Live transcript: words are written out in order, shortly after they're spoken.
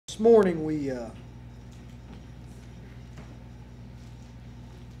morning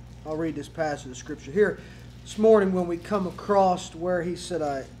I'll read this passage of Scripture here. This morning when we come across where he said,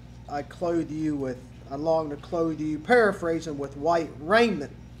 I long to clothe you, paraphrasing, with white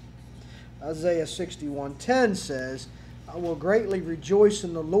raiment. Isaiah 61:10 says, I will greatly rejoice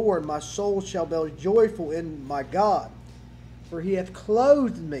in the Lord, my soul shall be joyful in my God, for he hath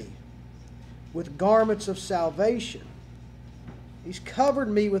clothed me with garments of salvation. He's covered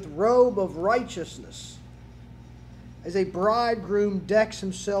me with robe of righteousness. As a bridegroom decks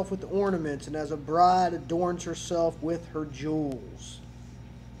himself with ornaments, and as a bride adorns herself with her jewels.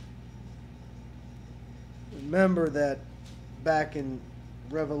 Remember that back in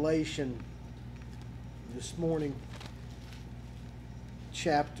Revelation this morning,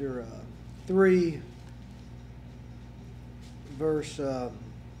 chapter 3, verse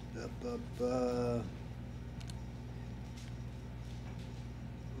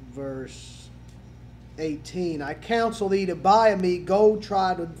 18. I counsel thee to buy of me gold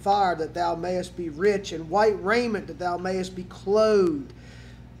tried in fire, that thou mayest be rich, and white raiment, that thou mayest be clothed.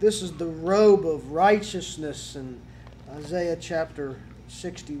 This is the robe of righteousness. And Isaiah chapter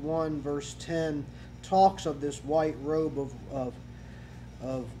 61 verse 10 talks of this white robe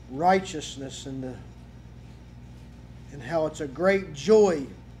of righteousness, and how it's a great joy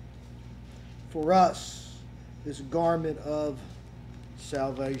for us, this garment of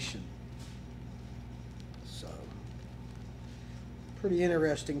salvation. So, pretty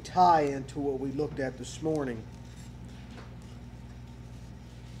interesting tie-in to what we looked at this morning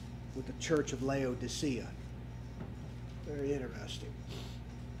with the church of Laodicea. Very interesting.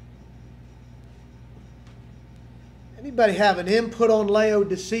 Anybody have an input on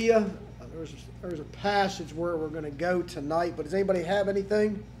Laodicea? There's a passage where we're going to go tonight, but does anybody have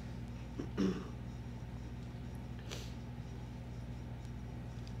anything? I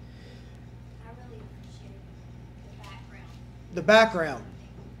really appreciate the background. The background.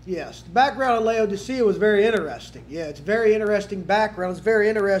 Yes. The background of Laodicea was very interesting. Yeah, it's a very interesting background. It's very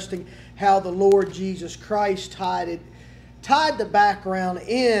interesting how the Lord Jesus Christ tied the background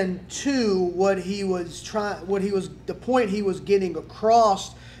into the point he was getting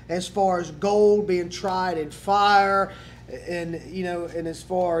across, as far as gold being tried in fire, and as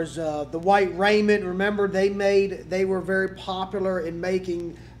far as the white raiment. Remember, they were very popular in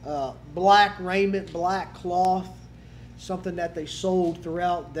making black raiment, black cloth, something that they sold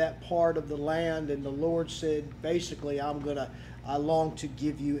throughout that part of the land. And the Lord said, basically, I long to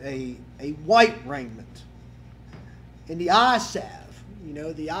give you a white raiment. And the eye salve,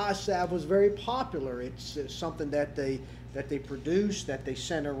 the eye salve was very popular. It's something that they produced, that they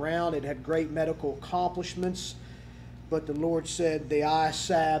sent around. It had great medical accomplishments. But the Lord said, the eye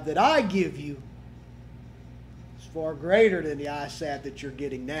salve that I give you is far greater than the eye salve that you're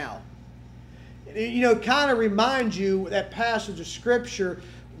getting now. Kind of reminds you that passage of Scripture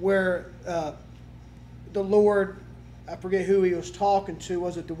where the Lord, I forget who he was talking to.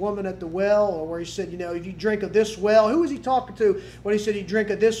 Was it the woman at the well? Or where he said, if you drink of this well. Who was he talking to when he said, you drink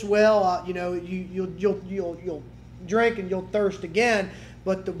of this well, you'll drink and you'll thirst again.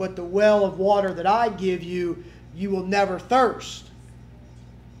 But the well of water that I give you, you will never thirst.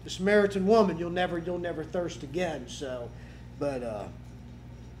 The Samaritan woman, you'll never thirst again. So, but I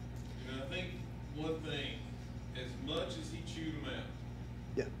think one thing, as much as he chewed them out,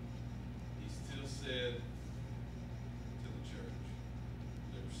 yeah, he still said to the church,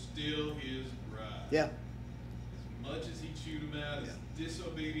 they're still his bride. Yeah. As much as he chewed them out, as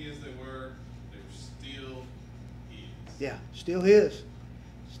disobedient as they were, they're still his. Yeah, still his.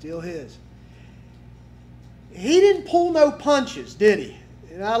 Still his. He didn't pull no punches, did he?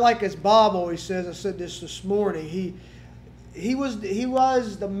 And I like, as Bob always says, I said this morning, he was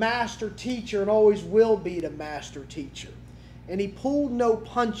the master teacher and always will be the master teacher. And he pulled no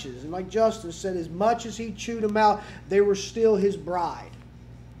punches. And like Justin said, as much as he chewed them out, they were still his bride.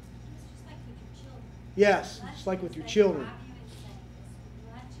 It's just like with your children. Yes, it's like with your children. As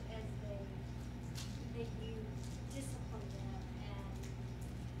much as that you discipline them and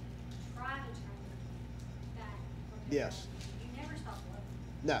try to turn them back from their Yes. ways, you never stop loving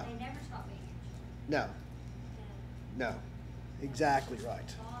them. No. They never stop being your children. No. And No. Exactly right.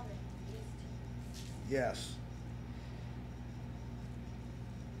 Father is to Yes.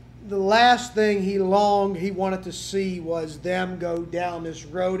 the last thing he wanted to see was them go down this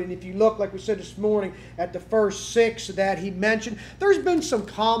road. And if you look, like we said this morning, at the first 6 that he mentioned, there's been some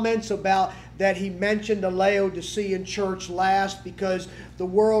comments about that he mentioned the Laodicean church last because the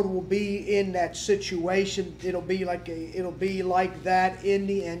world will be in that situation. It'll be like that in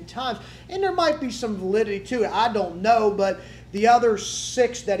the end times. And there might be some validity to it. I don't know, but the other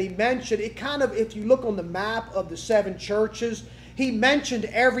 6 that he mentioned, it kind of, if you look on the map of the 7 churches, he mentioned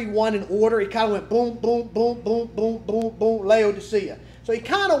every one in order. He kind of went boom, boom, boom, boom, boom, boom, boom, Laodicea. So he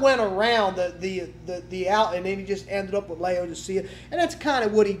kind of went around the out, and then he just ended up with Laodicea. And that's kind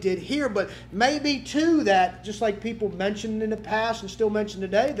of what he did here. But maybe too that, just like people mentioned in the past and still mention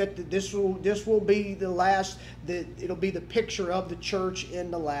today, that this will be the last. It'll be the picture of the church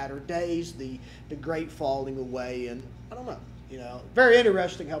in the latter days, the great falling away. And I don't know, very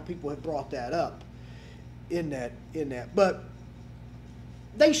interesting how people have brought that up in that. But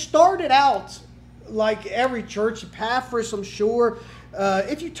they started out like every church. Epaphras, I'm sure.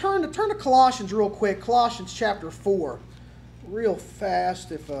 If you turn to Colossians real quick, Colossians chapter 4, real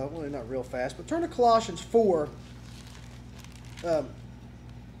fast. Well, not real fast, but turn to Colossians 4. If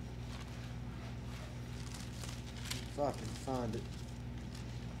I can find it.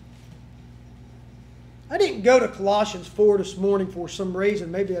 I didn't go to Colossians 4 this morning for some reason.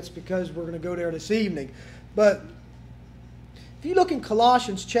 Maybe that's because we're going to go there this evening. But if you look in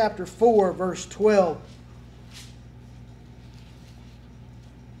Colossians chapter 4, verse 12,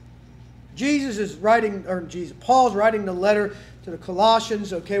 Paul's writing the letter to the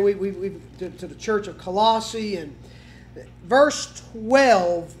Colossians, okay, to the church of Colossae, and verse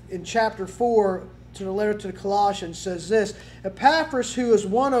 12 in chapter 4 to the letter to the Colossians says this: Epaphras, who is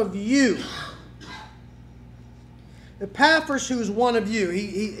one of you. Epaphras, who is one of you.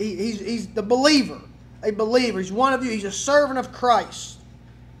 He's the believer. A believer. He's one of you. He's a servant of Christ.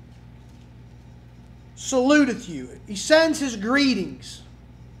 Saluteth you. He sends his greetings.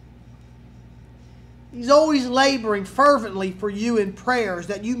 He's always laboring fervently for you in prayers,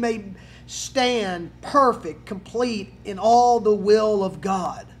 that you may stand perfect, complete in all the will of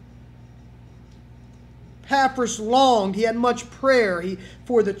God. Epaphras longed. He had much prayer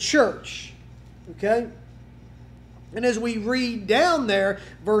for the church. Okay? And as we read down there,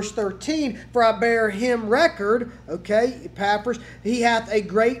 verse 13, for I bear him record, okay, Epaphras, he hath a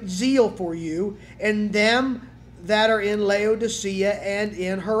great zeal for you, and them that are in Laodicea and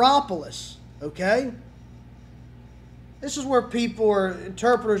in Hierapolis. Okay? This is where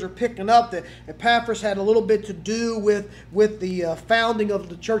interpreters are picking up that Epaphras had a little bit to do with the founding of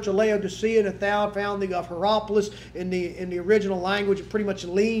the church of Laodicea and the founding of Hierapolis. In the original language, it pretty much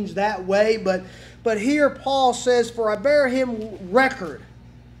leans that way. But here Paul says, for I bear him record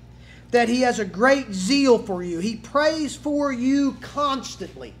that he has a great zeal for you. He prays for you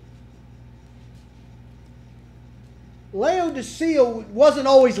constantly. Laodicea wasn't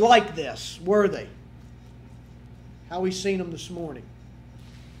always like this, were they? How we seen them this morning.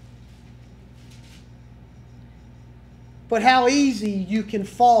 But how easy you can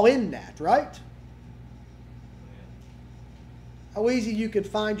fall in that, right? How easy you could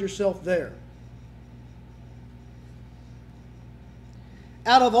find yourself there.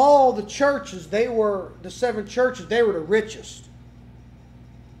 Out of all the churches, the 7 churches, they were the richest.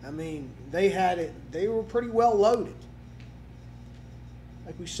 I mean, they were pretty well loaded.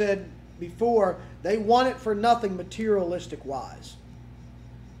 Like we said before, they want it for nothing materialistic wise.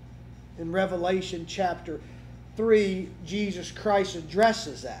 In Revelation chapter 3, Jesus Christ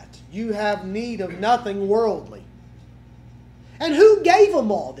addresses that. You have need of nothing worldly. And who gave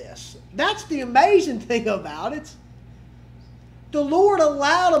them all this? That's the amazing thing about it. The Lord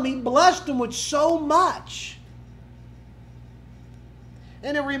allowed them. He blessed them with so much.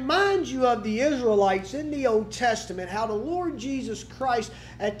 And it reminds you of the Israelites in the Old Testament, how the Lord Jesus Christ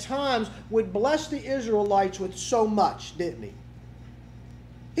at times would bless the Israelites with so much, didn't he?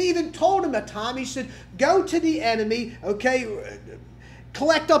 He even told them at time, he said, go to the enemy, okay,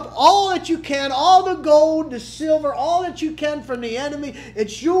 collect up all that you can, all the gold, the silver, all that you can from the enemy.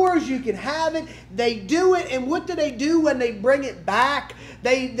 It's yours, you can have it. They do it, and what do they do when they bring it back?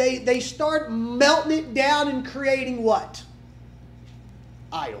 They start melting it down and creating what?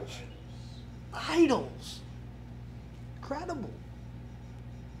 Idols. Idols. Incredible.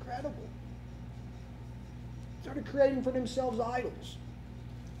 Incredible. Started creating for themselves idols.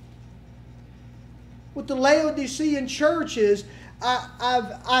 With the Laodicean church is,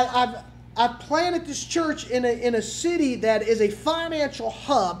 I've planted this church in a city that is a financial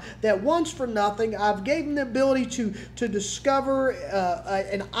hub that wants for nothing. I've given them the ability to discover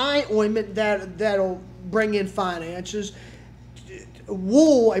an eye ointment that'll bring in finances.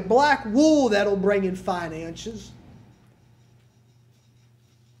 wool, a black wool that'll bring in finances.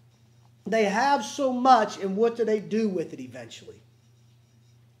 They have so much, and what do they do with it eventually?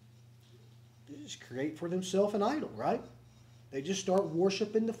 They just create for themselves an idol, right? They just start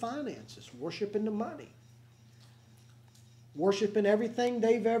worshiping the finances, worshiping the money, worshiping everything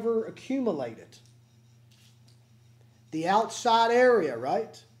they've ever accumulated. The outside area,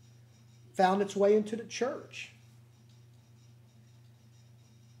 right, found its way into the church.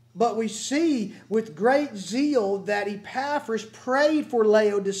 But we see with great zeal that Epaphras prayed for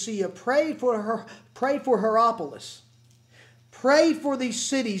Laodicea, prayed for Hierapolis, prayed for these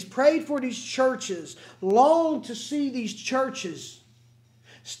cities, prayed for these churches, longed to see these churches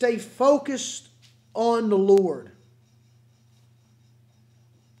stay focused on the Lord,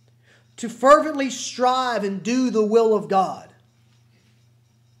 to fervently strive and do the will of God.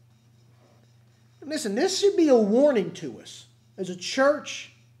 And listen, this should be a warning to us as a church.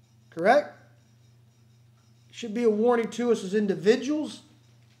 Correct? It should be a warning to us as individuals.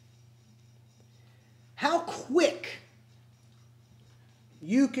 How quick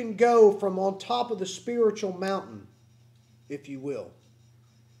you can go from on top of the spiritual mountain, if you will,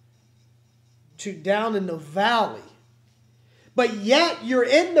 to down in the valley. But yet you're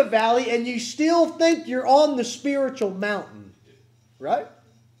in the valley and you still think you're on the spiritual mountain. Right?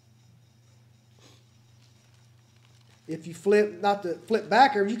 If you flip, not to flip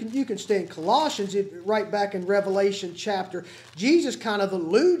back, or you can stay in Colossians, right back in Revelation chapter. Jesus kind of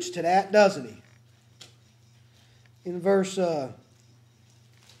alludes to that, doesn't he? In verse,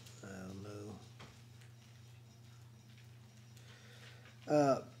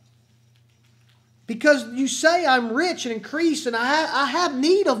 because you say I'm rich and increase, and I have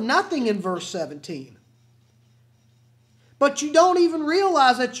need of nothing in verse 17. But you don't even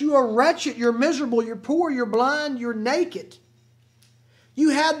realize that you are wretched, you're miserable, you're poor, you're blind, you're naked. You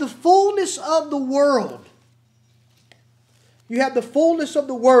have the fullness of the world. You have the fullness of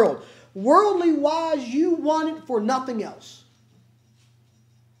the world. Worldly wise, you want it for nothing else.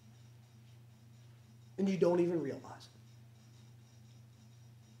 And you don't even realize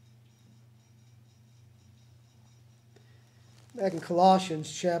it. Back in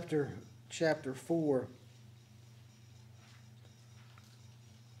Colossians chapter 4.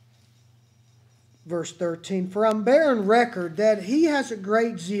 Verse 13, for I'm bearing record that he has a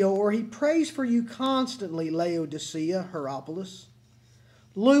great zeal, or he prays for you constantly, Laodicea, Hierapolis.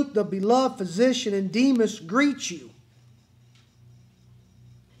 Luke, the beloved physician, and Demas greet you.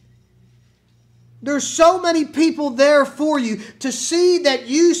 There's so many people there for you to see that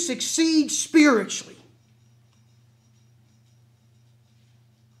you succeed spiritually.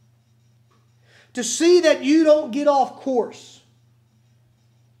 To see that you don't get off course.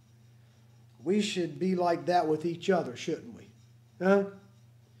 We should be like that with each other, shouldn't we? Huh?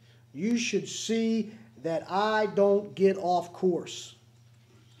 You should see that I don't get off course.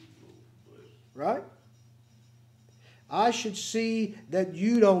 Right? I should see that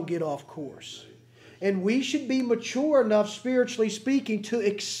you don't get off course. And we should be mature enough, spiritually speaking, to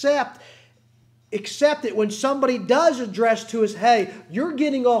accept it when somebody does address to us, hey, you're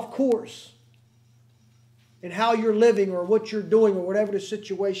getting off course in how you're living or what you're doing or whatever the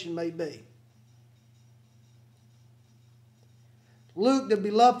situation may be. Luke, the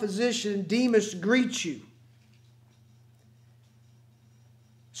beloved physician, Demas greets you.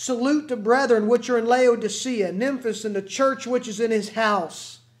 Salute the brethren which are in Laodicea, Nymphas, and the church which is in his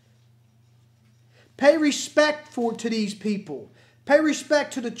house. Pay respect to these people. Pay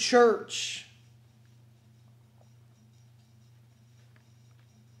respect to the church.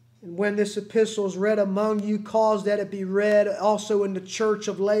 And when this epistle is read among you, cause that it be read also in the church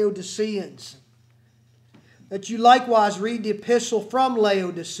of Laodiceans. That you likewise read the epistle from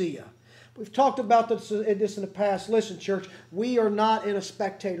Laodicea. We've talked about this in the past. Listen, church, we are not in a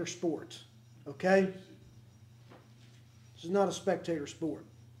spectator sport. Okay? This is not a spectator sport.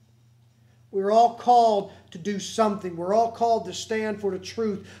 We're all called to do something. We're all called to stand for the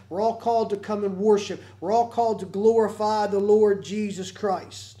truth. We're all called to come and worship. We're all called to glorify the Lord Jesus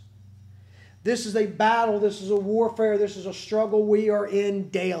Christ. This is a battle. This is a warfare. This is a struggle we are in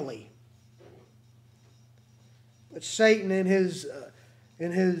daily. But Satan, in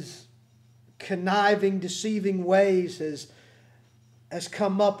his conniving, deceiving ways, has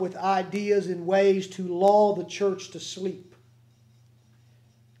come up with ideas and ways to lull the church to sleep,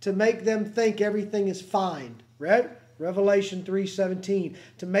 to make them think everything is fine, right? Revelation 3:17.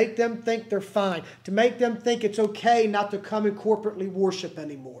 To make them think they're fine, to make them think it's okay not to come and corporately worship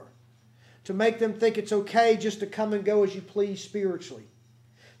anymore, to make them think it's okay just to come and go as you please spiritually.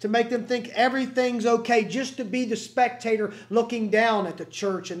 To make them think everything's okay, just to be the spectator looking down at the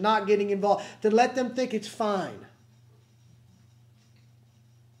church and not getting involved. To let them think it's fine.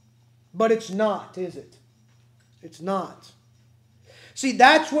 But it's not, is it? It's not. See,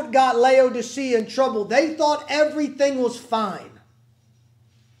 that's what got Laodicea in trouble. They thought everything was fine.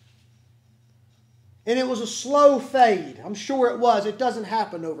 And it was a slow fade. I'm sure it was. It doesn't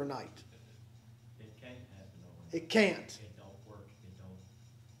happen overnight. It can't happen overnight. It can't. It don't work. It don't.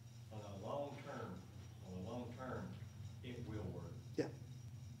 On a long term, it will work. Yeah.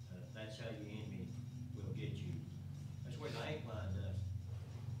 That's how your enemy will get you. That's what the incline does.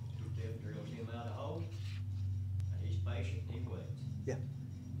 The devil drills him out of hole, and he's patient and he waits. Yeah.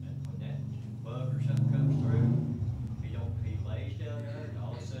 And when that bug or something comes through, he lays down there, and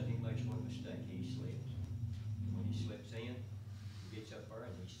all of a sudden he makes one mistake. He slips. And when he slips in, he gets up there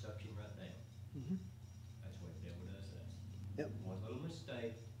and he sucks him right down. Mm-hmm. That's what the devil does to us. Yep. One little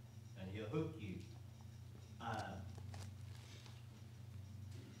mistake, and he'll hook you.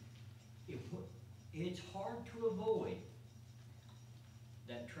 It's hard to avoid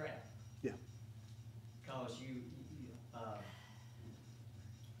that trap. Yeah. Because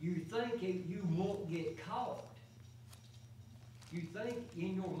you think you won't get caught. You think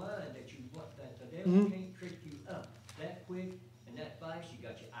in your mind that the devil can't trick you up that quick and that fast. You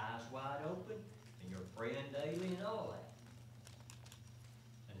got your eyes wide open and you're praying daily and all that.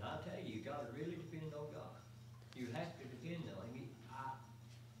 And I tell you, you got to really depend on God. You have to depend on Him.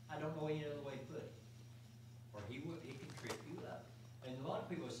 I don't know any other way to put it. Or He can trip you up. And a lot of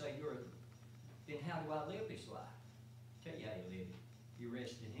people say, then how do I live this life? Tell you how you live it. You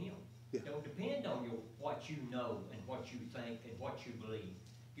rest in Him. Yeah. Don't depend on what you know and what you think and what you believe.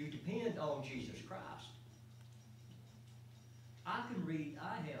 You depend on Jesus Christ. I have read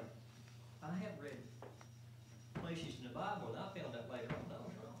places in the Bible, and I found out later on I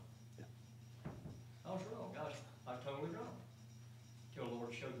was wrong. Yeah. I was wrong. I was totally wrong. Till the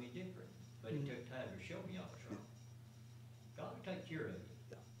Lord showed me different. But it took time to show me I was wrong. God will take care of you.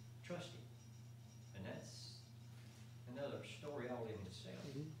 Yeah. Trust Him. And that's another story all in itself.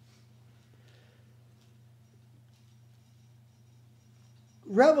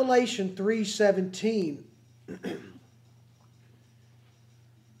 Revelation 3:17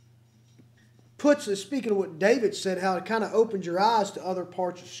 puts it, speaking of what David said, how it kind of opens your eyes to other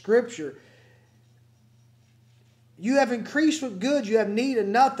parts of Scripture. You have increased with goods, you have need of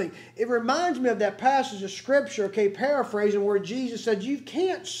nothing. It reminds me of that passage of Scripture, okay, paraphrasing, where Jesus said, you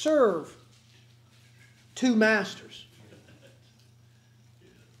can't serve two masters.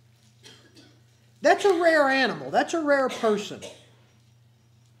 That's a rare animal. That's a rare person.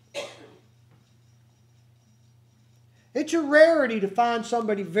 It's a rarity to find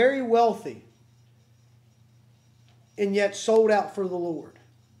somebody very wealthy and yet sold out for the Lord.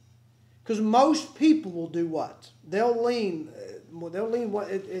 Because most people will do what? They'll lean.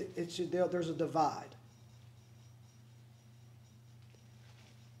 There's a divide.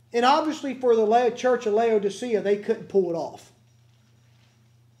 And obviously for the church of Laodicea, they couldn't pull it off.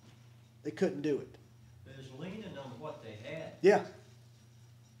 They couldn't do it. There's leaning on what they had. Yeah.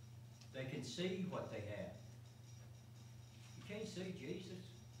 They can see what they had. You can't see Jesus.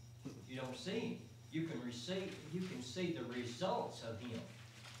 You don't see Him. You can see the results of Him.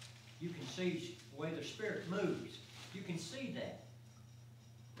 You can see the way the Spirit moves. You can see that.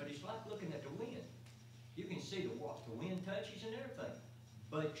 But it's like looking at the wind. You can see what the wind touches and everything.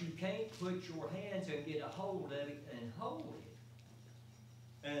 But you can't put your hands and get a hold of it and hold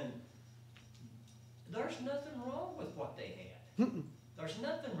it. And there's nothing wrong with what they had. There's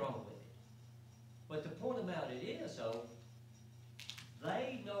nothing wrong with it. But the point about it is, though,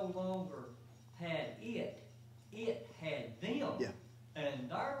 they no longer had it. It had them. Yeah. And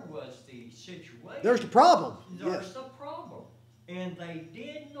there was the situation. There's the problem. There's Yes. the problem. And they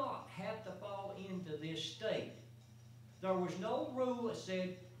did not have to fall into this state. There was no rule that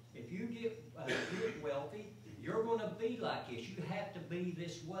said, if you get wealthy, you're going to be like this. You have to be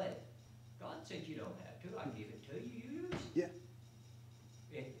this way. God said you don't have to. I give it to you. You use it. Yeah.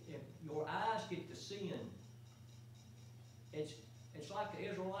 If your eyes get to seeing, it's like the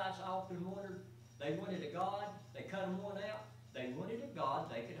Israelites often wondered. They wanted a God. They cut them one out. They wanted a God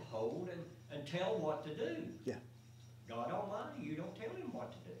they could hold and tell what to do. Yeah. God Almighty, you don't tell Him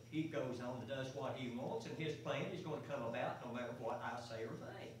what to do. He goes on and does what He wants, and His plan is going to come about no matter what I say or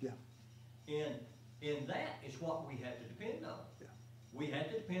think. Yeah. And that is what we have to depend on. Yeah. We have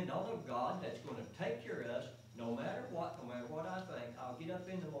to depend on a God that's going to take care of us no matter what I think. I'll get up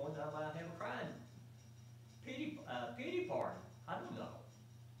in the morning, I might have a crying pity party. I don't know.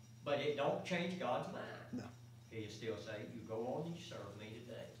 But it don't change God's mind. No. He'll still say, you go on and you serve me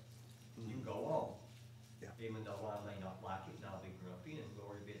today. even though I may not like it, and I'll be grumpy, and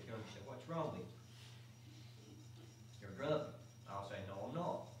glory be to God. You say, what's wrong with you? You're grumpy. I'll say, no, I'm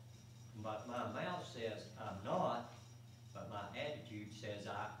not. But my mouth says I'm not, but my attitude says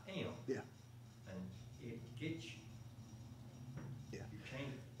I am. Yeah. And it gets you. Yeah. You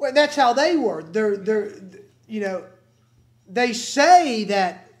can't. Well, that's how they were. They're, you know, they say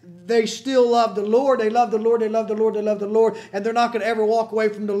that they still love the Lord. They love the Lord. They love the Lord. They love the Lord. And they're not going to ever walk away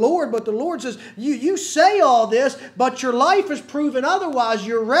from the Lord. But the Lord says, you say all this, but your life is proven otherwise.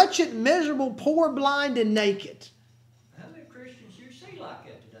 You're wretched, miserable, poor, blind, and naked. How many Christians you see like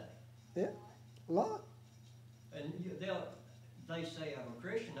that today? Yeah, a lot. And they say, I'm a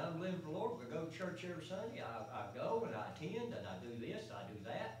Christian, I'm living for the Lord. We go to church every Sunday. I go and I attend and I do this, I do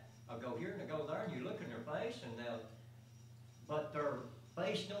that. I go here and I go there, and you look in their face, but their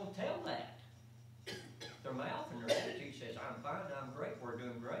face don't tell that. Their mouth and their attitude says, I'm fine, I'm great, we're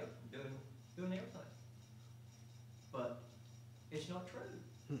doing great, doing everything. But it's not true.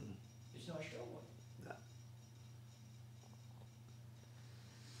 It's not showing. No.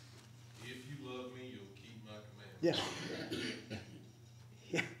 If you love me, you'll keep my commandments.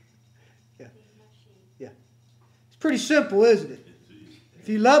 Yeah. Yeah. Yeah. Yeah. It's pretty simple, isn't it? If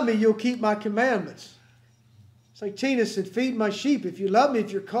you love me, you'll keep my commandments. It's like Tina said, feed my sheep. If you love me,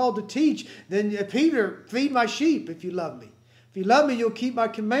 if you're called to teach, then Peter, feed my sheep if you love me. If you love me, you'll keep my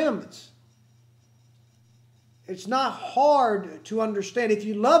commandments. It's not hard to understand. If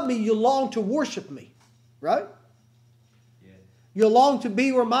you love me, you long to worship me. Right? Yeah. You long to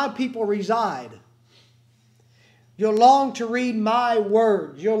be where my people reside. You'll long to read my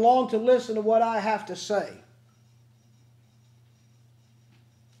words. You'll long to listen to what I have to say.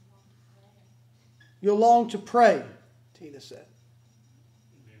 You'll long to pray, Tina said.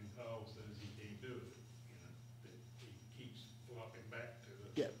 And then Paul says he can't do it. You know, that he keeps flopping back to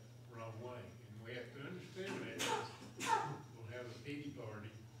the wrong way. And we have to understand that. We'll have a pity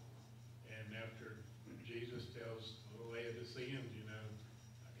party. And after Jesus tells the Laodiceans,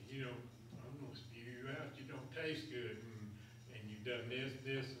 I'm going to spew you out. You don't taste good. And you've done this,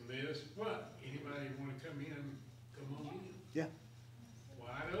 and this. What? Anybody want to come in? Come on in. Yeah.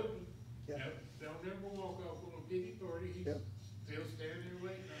 Wide open. Yeah. Yep. Don't never walk off on a pity party. He's still standing there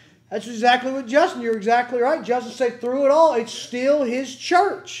waiting. That's exactly what Justin, you're exactly right. Justin said through it all, it's still his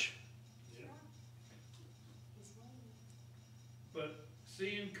church. Yeah. But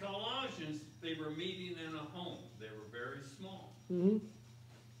see, in Colossians, they were meeting in a home. They were very small. Mm-hmm.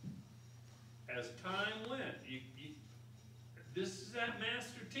 As time went, this is that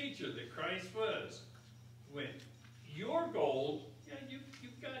master teacher that Christ was. When your gold,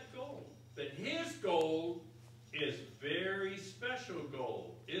 you've got gold. But his gold is very special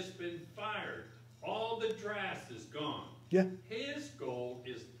gold. It's been fired. All the dross is gone. Yeah. His gold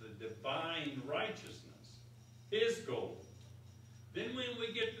is the divine righteousness. His gold. Then when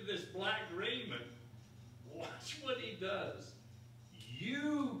we get to this black raiment, watch what he does.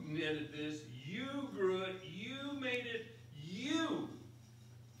 You knitted this. You grew it. You made it. You.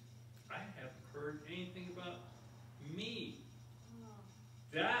 I haven't heard anything about me.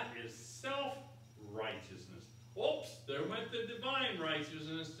 That is self-righteousness. Oops, there went the divine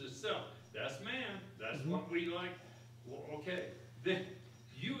righteousness to self. That's man. That's what we like. Well, okay. Then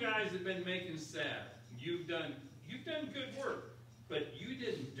you guys have been making salve. You've done good work. But you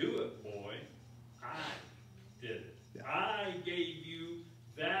didn't do it, boy. I did it. Yeah. I gave you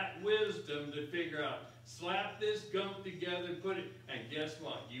that wisdom to figure out. Slap this gum together, put it, and guess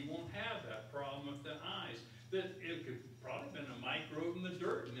what? You won't have that problem with the eyes. That it could probably been a microbe in the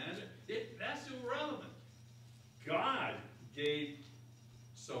dirt, and that's irrelevant. God gave,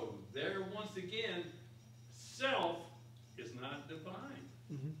 so there once again, self is not divine.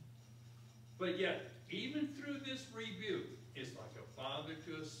 Mm-hmm. But yet, even through this rebuke, it's like a father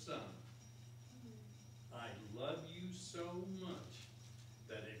to a son. I love you so much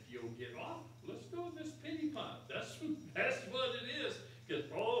that if you'll get off, let's go with this pity pot. That's what it is.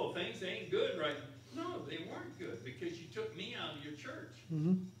 Because, things ain't good right now. No, they weren't good because you took me out of your church.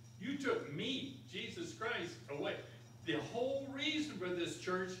 Mm-hmm. You took me, Jesus Christ, away. The whole reason for this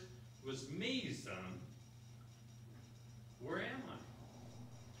church was me, son. Where am I?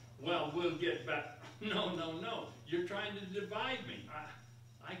 Well, we'll get back. No. You're trying to divide me.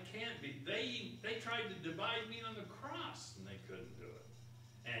 I can't be. They tried to divide me on the cross, and they couldn't do it.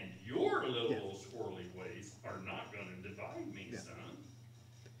 And your little squirrely ways are not going to divide me, son.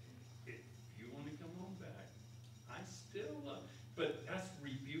 If you want to come on back, I still love. But that's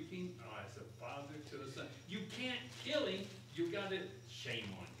rebuking as a father to a son. You can't kill him. You got to. Shame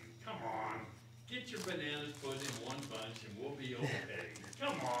on you. Come on. Get your bananas put in one bunch, and we'll be okay.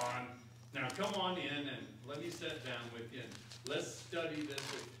 Come on. Now come on in and let me sit down with you and let's study this.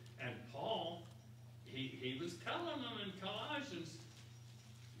 And Paul, he was telling them in Colossians,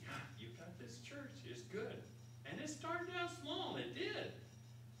 yeah, you got this church, it's good. And it started out small, it did.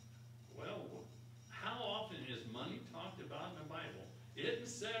 Well, how often is money talked about in the Bible? It and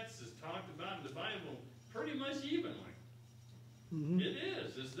sex is talked about in the Bible pretty much evenly. Mm-hmm. It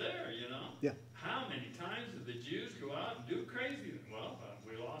is. It's there, you know. Yeah. How many times did the Jews go out and do crazy? Well,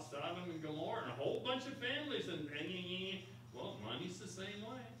 we lost Sodom and Gomorrah and a whole bunch of families. Well, money's the same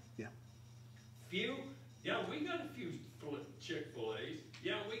way. Yeah. Few. Yeah, we got a few Chick-fil-A's.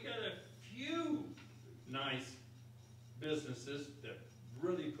 Yeah, we got a few nice businesses that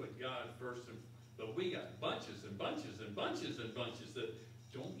really put God first. But we got bunches and bunches and bunches and bunches that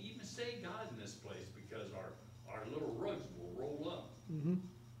don't even say God in this place because our little rugs will roll up. Mm-hmm.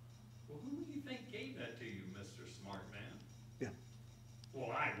 Well, who do you think gave that to you, Mr. Smart Man? Yeah. Well,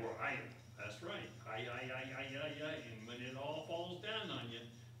 that's right. And when it all falls down on you,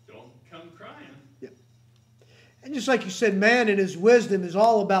 don't come crying. Yeah. And just like you said, man in his wisdom is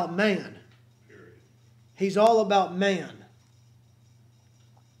all about man. Period. He's all about man.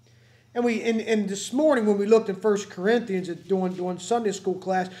 And and this morning when we looked in 1 Corinthians during Sunday school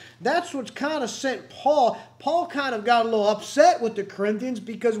class, that's what's kind of sent Paul. Paul kind of got a little upset with the Corinthians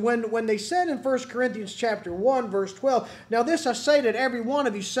because when they said in 1 Corinthians chapter 1, verse 12, now this I say that every one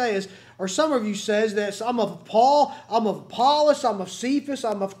of you says, or some of you says that I'm of Paul, I'm of Apollos, I'm of Cephas,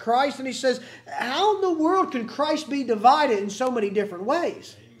 I'm of Christ. And he says, how in the world can Christ be divided in so many different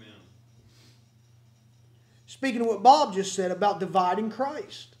ways? Amen. Speaking of what Bob just said about dividing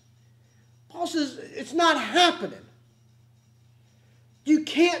Christ. Paul says it's not happening. You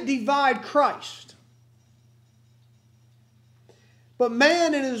can't divide Christ. But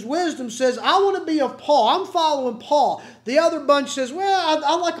man in his wisdom says, I want to be of Paul. I'm following Paul. The other bunch says, well,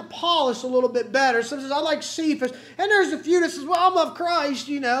 I like Apollos a little bit better. Some says, I like Cephas. And there's a few that says, well, I'm of Christ,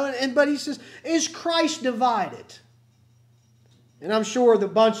 you know. But he says, is Christ divided? And I'm sure the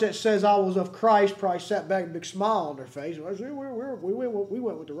bunch that says I was of Christ probably sat back with a big smile on their face. We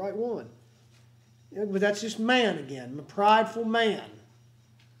went with the right one. But that's just man again, a prideful man.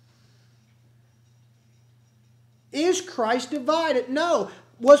 Is Christ divided? No.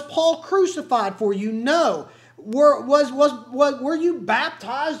 Was Paul crucified for you? No. Were you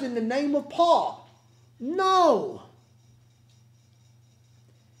baptized in the name of Paul? No.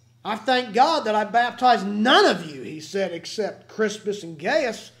 I thank God that I baptized none of you, he said, except Crispus and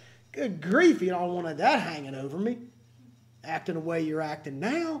Gaius. Good grief, you don't want that hanging over me. Acting the way you're acting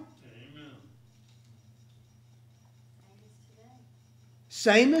now.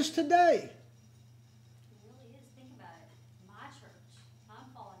 Same as today. It really is. Think about it. My church. I'm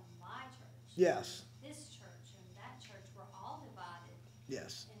following my church. Yes. This church and that church were all divided.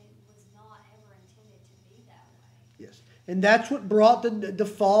 Yes. And it was not ever intended to be that way. Yes. And that's what brought the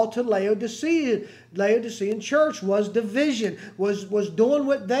fall to Laodicea. Laodicean church was division, was doing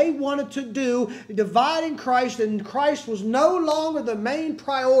what they wanted to do, dividing Christ, and Christ was no longer the main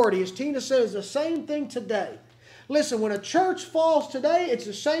priority. As Tina said, it's the same thing today. Listen, when a church falls today, it's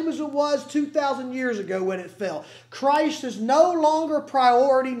the same as it was 2,000 years ago when it fell. Christ is no longer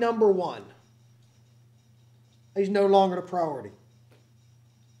priority number one. He's no longer the priority.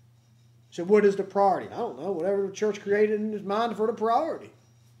 So what is the priority? I don't know. Whatever the church created in his mind for the priority.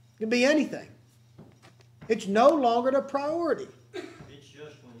 It can be anything. It's no longer the priority. It's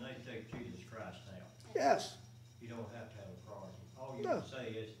just when they take Jesus Christ out. Yes. You don't have to have a priority. All you No. can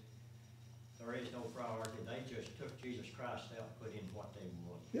say is, there is no priority. They just took Jesus Christ out and put in what they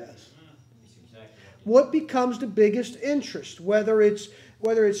wanted. Yes. It's exactly what What becomes the biggest interest? Whether it's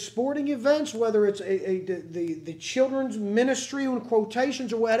sporting events, whether it's the children's ministry in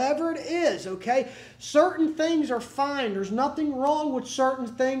quotations or whatever it is, okay? Certain things are fine. There's nothing wrong with certain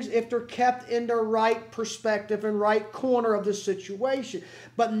things if they're kept in the right perspective and right corner of the situation.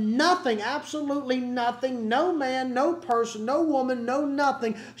 But nothing, absolutely nothing, no man, no person, no woman, no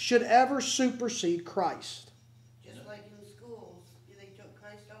nothing should ever supersede Christ. Just like in schools, they took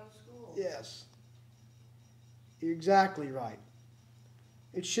Christ out of school. Yes. You're exactly right.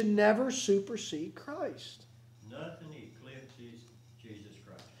 It should never supersede Christ. Nothing eclipses Jesus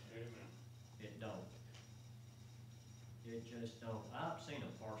Christ. Amen. It don't. It just don't. I've seen a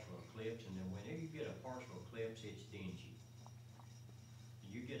partial eclipse, and then whenever you get a partial eclipse, it's dingy.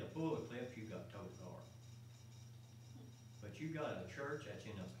 You get a full eclipse, you got total dark. But you got a church that's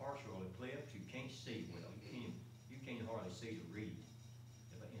in a partial eclipse, you can't see well. You can't hardly see to read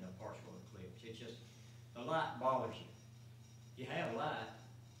in a partial eclipse. It's just the light bothers you. You have light,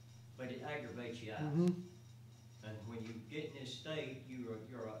 but it aggravates your eyes. Mm-hmm. And when you get in this state, you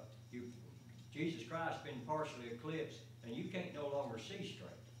Jesus Christ been partially eclipsed, and you can't no longer see straight.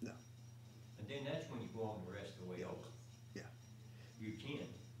 No. And then that's when you go on the rest of the way over. Yeah. You can.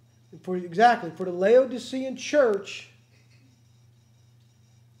 Exactly. For the Laodicean church,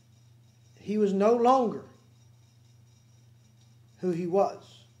 he was no longer who he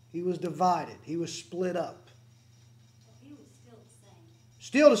was. He was divided. He was split up. Well, he was still the same.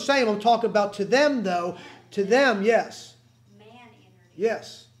 Still the same. I'm talking about to them, though. To them, yes. Man entered in.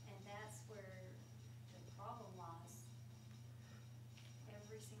 Yes. And that's where the problem lies.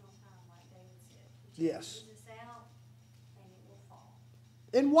 Every single time, like David said. Put Yes. Jesus out, and it will fall.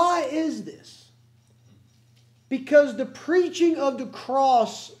 And why is this? Because the preaching of the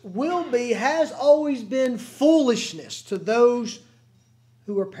cross has always been foolishness to those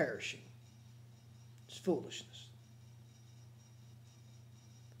who are perishing. It's foolishness.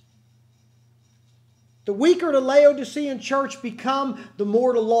 The weaker the Laodicean church become, the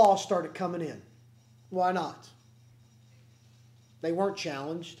more the law started coming in. Why not? They weren't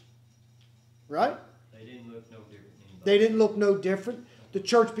challenged. Right? They didn't look no different than anybody. They didn't look no different. The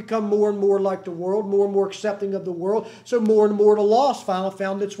church become more and more like the world, more and more accepting of the world. So more and more the law finally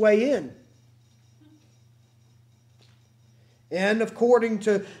found its way in. And according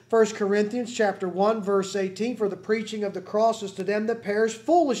to 1 Corinthians chapter 1, verse 18, for the preaching of the cross is to them that perish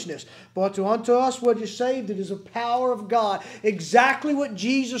foolishness. But unto us what is saved, it is the power of God. Exactly what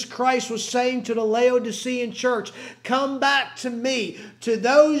Jesus Christ was saying to the Laodicean church. Come back to me. To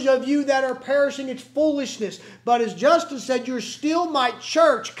those of you that are perishing, it's foolishness. But as Justin said, you're still my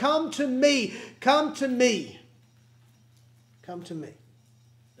church. Come to me. Come to me. Come to me.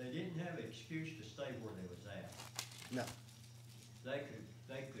 They didn't have an excuse to stay where they was at. No.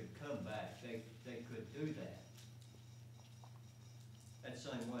 They could come back. They could do that. That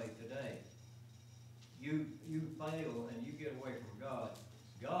same way today. You fail and you get away from God.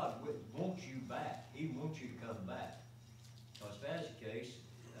 God wants you back. He wants you to come back. Because if that's the case,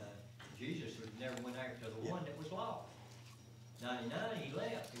 Jesus never went after the one that was lost. 99, he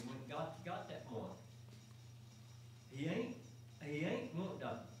left. He went and got that one. He ain't wanting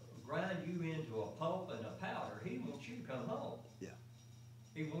to grind you into a pulp and a powder. He wants you to come home. Yeah.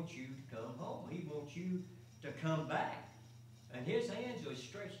 He wants you to come home. He wants you to come back. And his hands are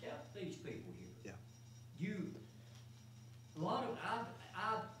stretched out to these people here. Yeah. A lot of,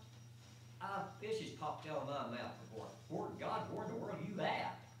 this has popped out of my mouth before. God, where in the world are you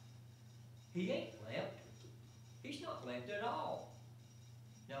at? He ain't left. He's not left at all.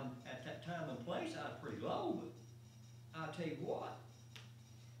 Now, at that time and place, I was pretty low, but I'll tell you what.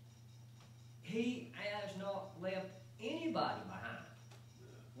 He has not left anybody behind.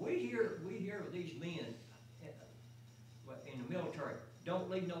 We hear of these men in the military, don't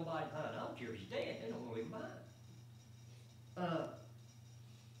leave nobody behind. I don't care if he's dead, they don't want to leave him behind.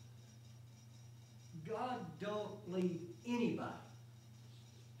 God don't leave anybody.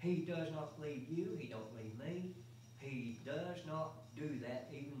 He does not leave you, he don't leave me. He does not do that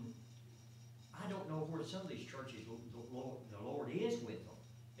even. I don't know where some of these churches the Lord is with them.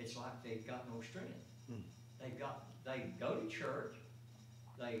 It's like they've got no strength. They go to church,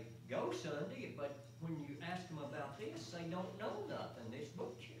 they go Sunday, but when you ask them about this, they don't know nothing. This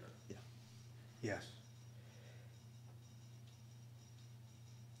book here. Yeah. Yes.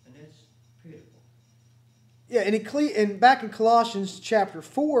 And it's pitiful. Yeah, and back in Colossians chapter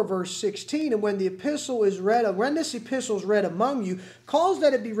 4, verse 16, and when this epistle is read among you, cause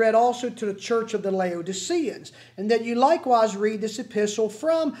that it be read also to the church of the Laodiceans, and that you likewise read this epistle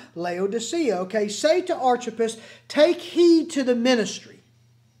from Laodicea. Okay, say to Archippus, take heed to the ministry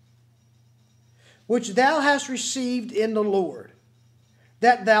which thou hast received in the Lord,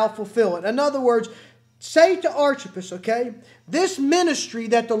 that thou fulfill it. In other words, say to Archippus, okay, this ministry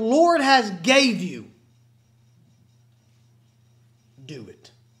that the Lord has gave you, do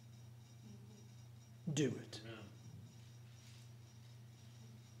it. Do it.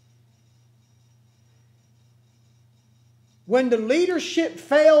 When the leadership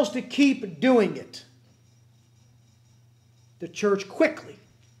fails to keep doing it, the church quickly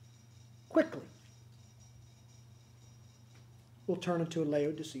will turn into a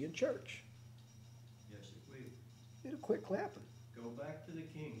Laodicean church. Yes, it will. It'll quickly happen. Go back to the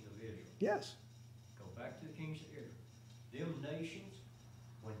kings of Israel. Yes. Go back to the kings of Israel. Them nations,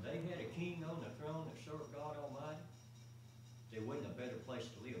 when they had a king on the throne that served God Almighty, there wasn't a better place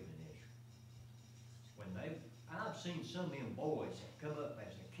to live than Israel. I've seen some of them boys that come up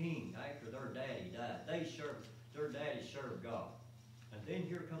as a king after their daddy died. Their daddy served God. And then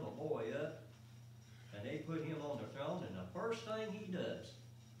here come a boy up, and they put him on the throne, and the first thing he does,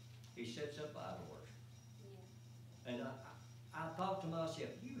 he sets up idol worship. Yeah. And I thought to myself,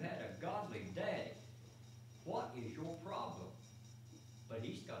 you had a godly daddy. What is your problem? But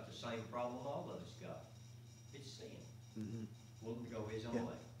he's got the same problem all of us got. It's sin. Mm-hmm. Wanting to go his own Yeah.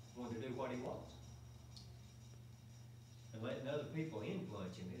 way. Wanting to do what he wants. And letting other people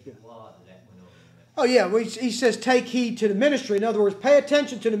influence him. There's a lot of that went on in that. Oh, yeah. Well, he says, take heed to the ministry. In other words, pay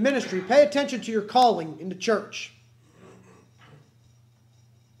attention to the ministry. Pay attention to your calling in the church.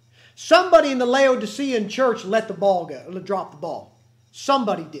 Somebody in the Laodicean church let the ball go, drop the ball.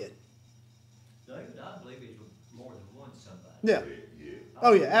 Somebody did. David, I believe it was more than one somebody. Yeah.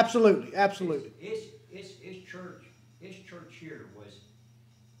 Oh, yeah. Absolutely. Absolutely. His church here was,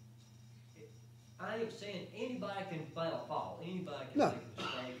 I ain't saying anybody can fall. Anybody can make a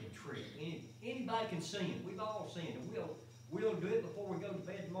mistake and trip. Anybody can sin. We've all sinned. And we'll do it before we go to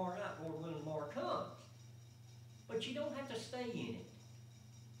bed tomorrow night, Lord willing, tomorrow comes. But you don't have to stay in it.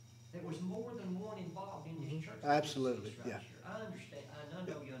 There was more than one involved in this church. Absolutely, Right yeah. here. I understand. I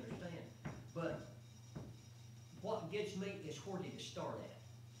know you understand. But what gets me is where did it start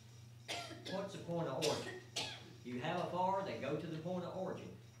at? What's the point of origin? You have a fire, they go to the point of origin.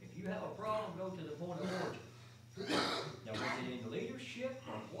 If you have a problem, go to the point of origin. Now, was it in leadership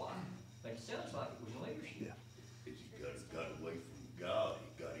or what? But it sounds like it was leadership. Yeah. It's got away from God.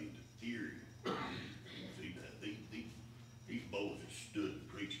 It got into theory. See, these boys that stood and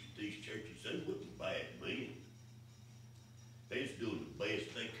preached at these churches, they wasn't bad men. They was doing the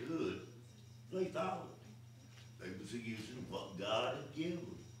best they could. They thought they was using what God had given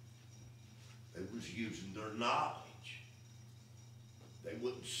them. They was using their knowledge. They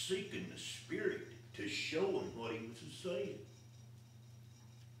wasn't seeking the Spirit to show them what He was saying.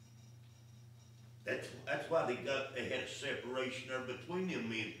 That's why they had a separation there between them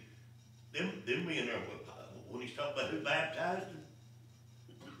men. Them men there, when he's talking about who baptized them,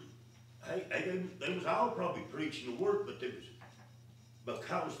 hey, they was all probably preaching the word, but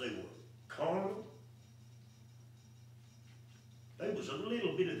because they were carnal, there was a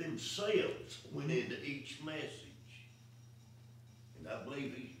little bit of themselves went into each message. And I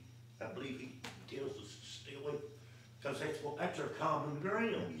believe he tells us to stay away, because that's our common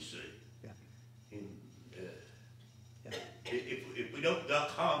ground, you see. And if we don't got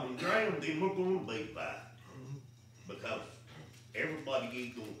common ground, then we're going to be bad. Because everybody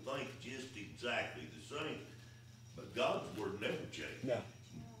ain't going to think just exactly the same. But God's word never changes. No.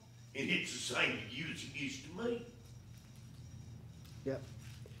 And it's the same to you as it used to me. Yep.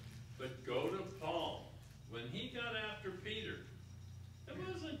 But go to Paul. When he got after Peter, it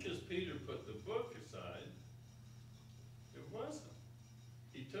wasn't because Peter put the book aside. It wasn't.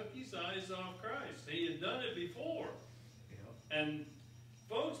 He took his eyes off Christ. He had done it before. Yeah. And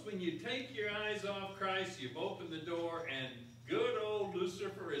folks, when you take your eyes off Christ, you've opened the door, and good old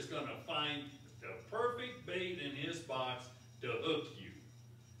Lucifer is going to find the perfect bait in his box to hook you.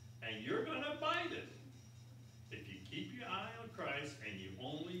 And you're going to bite it. If you keep your eye on Christ and you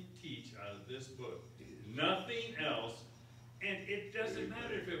only teach out of this book, nothing else, and it doesn't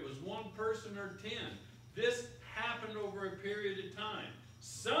matter if it was one person or 10. This happened over a period of time.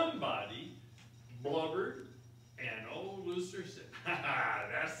 Somebody blubbered, and old Lucifer said, "Ha ha,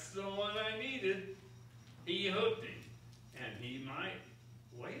 that's the one I needed." He hooked him, and he might,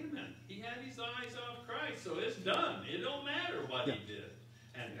 wait a minute, he had his eyes off Christ, so it's done. It don't matter what he did.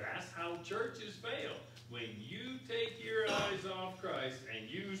 And that's how churches fail. When you take your eyes off Christ and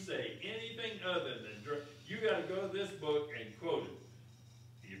you say anything other than, you got to go to this book and quote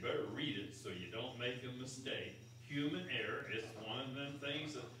it. You better read it so you don't make a mistake. Human error is one of them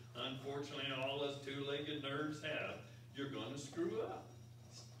things that unfortunately all us two-legged nerds have. You're going to screw up.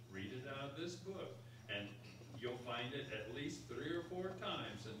 Read it out of this book. And you'll find it at least 3 or 4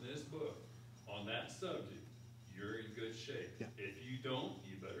 times in this book on that subject. You're in good shape. Yeah. If you don't,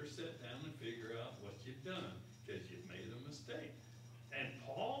 you better sit down and figure out what you've done, because you've made a mistake. And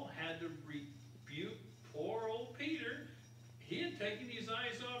Paul had to rebuke poor old Peter. He had taken his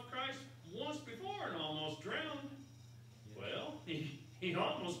eyes off Christ once before and almost drowned. Well, he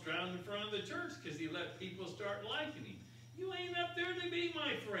almost drowned in front of the church because he let people start liking him. You ain't up there to be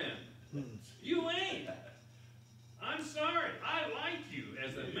my friend. You ain't. I'm sorry. I like you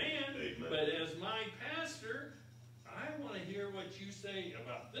as a man, but as my pastor, I want to hear what you say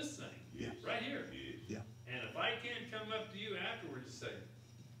about this thing right here. Yeah. And if I can't come up to you afterwards and say,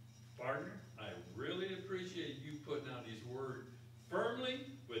 "Partner, I really appreciate you putting out his word firmly,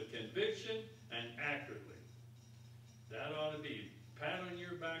 with conviction, and accurately," that ought to be a pat on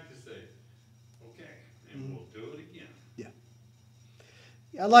your back to say, "Okay, and we'll do it again."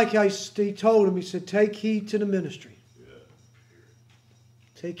 I like how he told him, he said, take heed to the ministry. Yeah.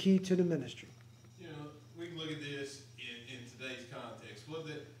 Take heed to the ministry. You know, we can look at this in today's what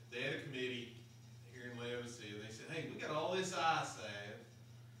they had a committee here in Laodicea. They said, hey, we got all this eye salve.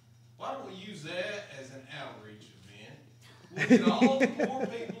 Why don't we use that as an outreach event? We'll get all the poor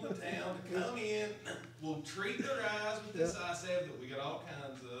people in town to come in. We'll treat their eyes with this eye salve that we got all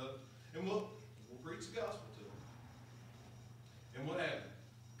kinds of, and we'll preach the gospel to them. And what happened?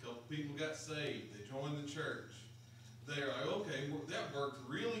 A couple people got saved. They joined the church. They're like, okay, that worked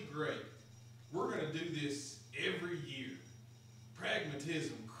really great. We're going to do this every year.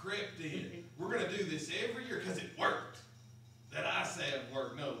 Pragmatism crept in. We're going to do this every year because it worked. That eye salve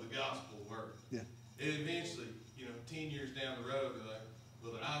worked. No, the gospel worked. Yeah. And eventually, 10 years down the road, they're like,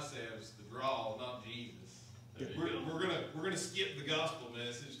 well, the eye salve's the draw, not Jesus. Yeah. We're gonna skip the gospel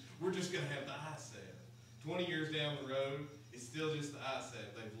message. We're just gonna have the eye salve. 20 years down the road, it's still just the eye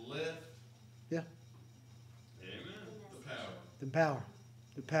salve. They've left. Yeah. Amen. The power.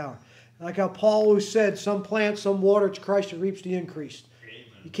 The power. Like how Paul always said, some plant, some water, it's Christ who reaps the increase. Amen.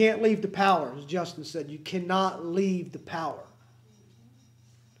 You can't leave the power, as Justin said. You cannot leave the power.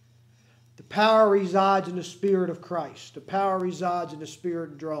 The power resides in the Spirit of Christ. The power resides in the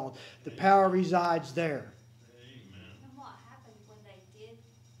Spirit drawn. The power resides there. Amen. And what happened when they did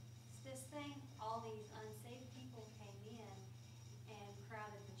this thing? All these unsaved people came in and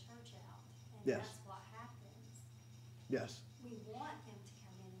crowded the church out. And that's what happens. Yes. We want them to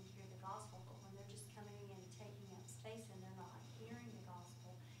come in and hear the gospel, but when they're just coming in and taking up space and they're not hearing the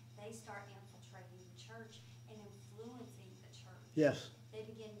gospel, they start infiltrating the church and influencing the church. Yes. The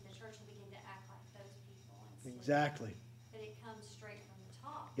church will begin to act like those people. Exactly. That it comes straight from the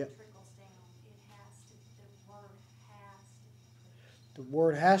top and trickles down. The word has to be preached. The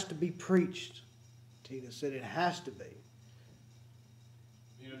word has to be preached. Tina said it has to be.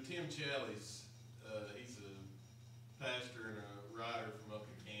 Tim Challies, he's a pastor and a writer from up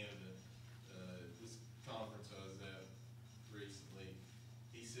in Canada. This conference I was at recently,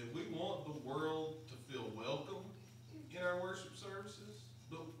 he said, we want the world to feel welcome in our worship services,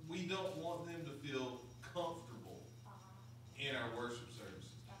 but we don't want them to feel comfortable in our worship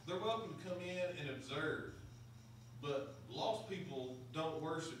services. They're welcome to come in and observe, but lost people don't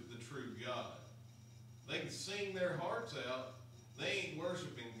worship the true God. They can sing their hearts out. They ain't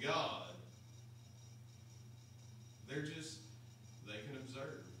worshiping God. They can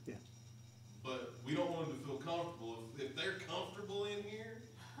observe. Yeah. But we don't want them to feel comfortable. If they're comfortable in here,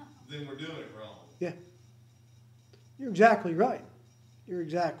 then we're doing it wrong. Yeah. You're exactly right. You're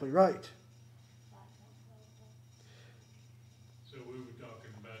exactly right. So we were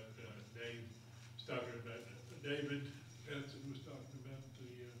talking about, David Benson was talking about the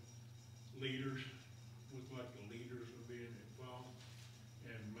leaders, looked like the leaders were being involved.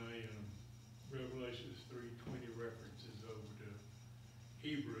 And my Revelations 3:20 references over to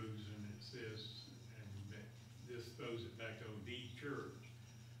Hebrews, and it says, and this throws it back on the church,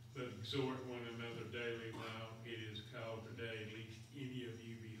 but exhort one another daily while it is called today, lest any of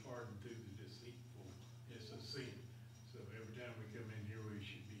you be hardened through the deceitfulness of sin. So every time we come in here, we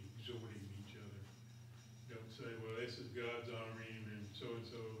should be exhorting each other. Don't say, well, this is God's army, and so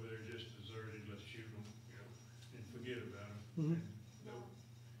over there just deserted, let's shoot them, and forget about them. Mm-hmm. No,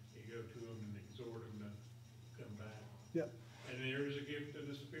 you go to them and exhort them to come back. Yep. And there is a gift of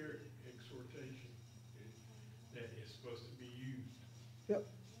the Spirit, exhortation, that is supposed to be used. Yep.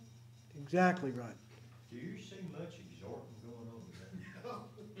 Exactly right. Do you see much exhorting going on with that? No.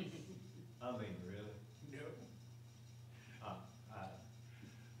 I mean, really? No.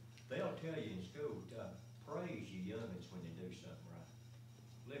 They'll tell you in school, praise your youngins when they do something right.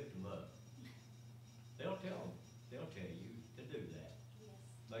 Lift them up. They'll tell you to do that. Yes.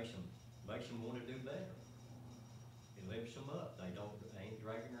 Makes them want to do better. It lifts them up. They ain't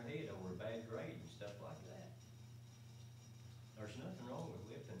dragging their head over a bad grade and stuff like that. There's nothing wrong with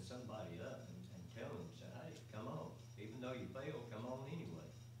lifting somebody up and telling them, say, hey, come on. Even though you failed, come on anyway.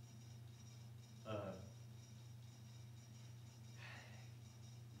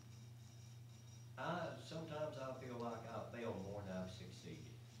 Sometimes I feel like I failed more than I've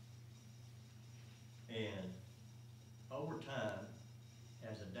succeeded. And over time,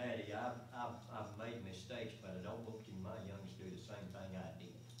 as a daddy, I've made mistakes, but I don't want my youngest to do the same thing I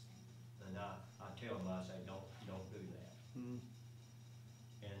did. And I tell them, I say, don't do that. Mm-hmm.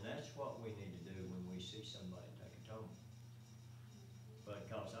 And that's what we need to do when we see somebody take atonement.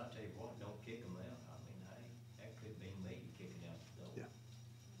 Because I tell you what, don't kick them out. I mean, hey, that could be me kicking out the door. Yeah.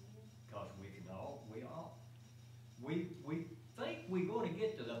 Because we think we're going to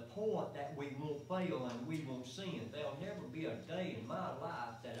get to the point that we won't fail and we won't sin. There'll never be a day in my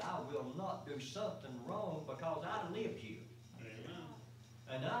life that I will not do something wrong because I live here. Amen.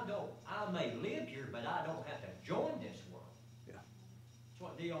 And I may live here, but I don't have to join this world. Yeah.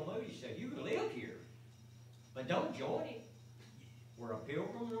 That's what D.L. Moody said. You can live here, but don't join it. We're a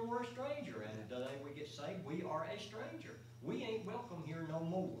pilgrim and we're a stranger, and the day we get saved, we are a stranger. We ain't welcome here no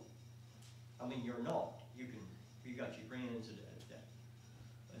more. I mean, you're not. You got your friends and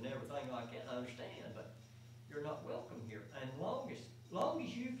everything like that, I understand, but you're not welcome here. And long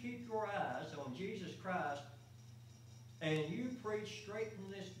as you keep your eyes on Jesus Christ, and you preach straight from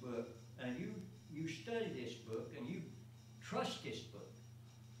this book, and you study this book, and you trust this book,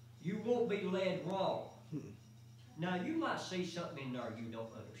 you won't be led wrong. Now, you might see something in there you don't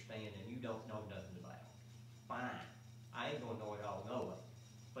understand and you don't know nothing about. Fine. I ain't going to know it all, no way.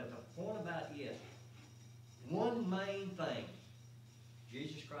 But the point about it is, one main thing,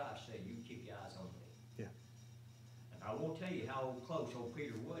 Jesus Christ said, you keep your eyes on me. Yeah. And I won't tell you how close old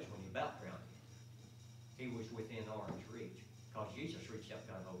Peter was when he about drowned him. He was within arm's reach, because Jesus reached out and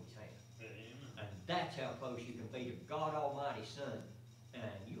got hold of his hand. And that's how close you can be to God Almighty's Son. And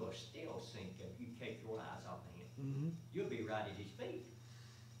you will still sink if you take your eyes off of him. Mm-hmm. You'll be right at his feet.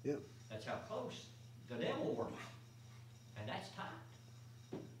 Yep. That's how close the devil works. And that's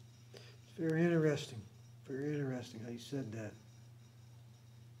tight. It's very interesting. Very interesting how you said that.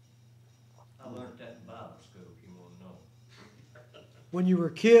 I learned that in Bible school, if you want to know. When you were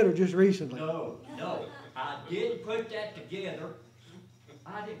a kid or just recently? No. I didn't put that together.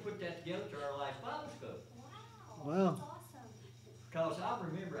 I didn't put that together to our last Bible school. Wow. That's awesome. Because I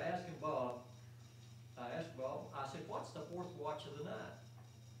remember asking Bob, I said, what's the fourth watch of the night?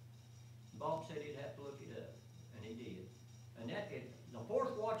 Bob said he'd have to look it up, and he did. And the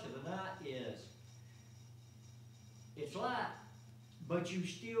fourth watch of the night is, it's light, but you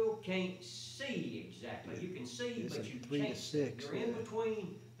still can't see exactly. You can see, It's but like you 3 to can't. 6, You're in yeah.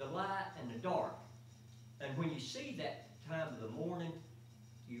 between the light and the dark. And when you see that time of the morning,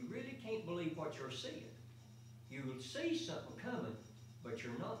 you really can't believe what you're seeing. You will see something coming, but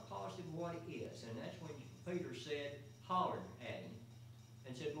you're not positive what it is. And that's when Peter said, hollered at him,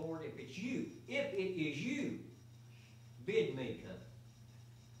 and said, Lord, if it is you, bid me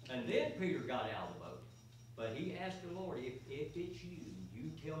come. And then Peter got out of the boat. But he asked the Lord, if it's you,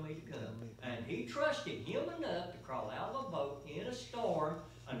 you tell me to come. And he trusted him enough to crawl out of the boat in a storm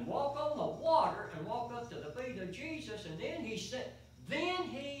and walk on the water and walk up to the feet of Jesus. And then he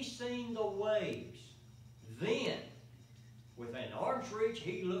seen the waves. Then, within arm's reach,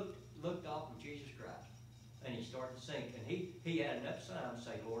 he looked off of Jesus Christ. And he started to sink. And he had enough time to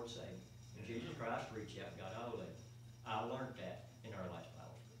say, Lord, save me. And Jesus Christ reached out and got hold of him. I learned that in our last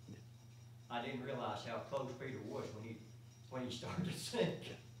Bible school. I didn't realize how close Peter was when he started to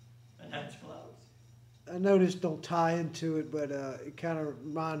sink. And that's close. I know this don't tie into it, but it kind of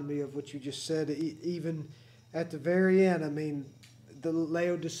reminded me of what you just said. Even at the very end, I mean, the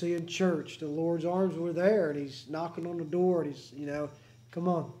Laodicean church, the Lord's arms were there, and he's knocking on the door, and he's, come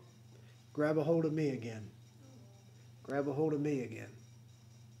on, grab a hold of me again. Grab a hold of me again.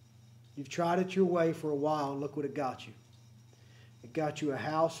 You've tried it your way for a while, and look what it got you. It got you a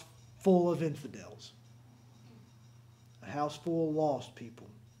house full of infidels. A house full of lost people.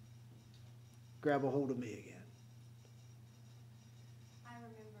 Grab a hold of me again. I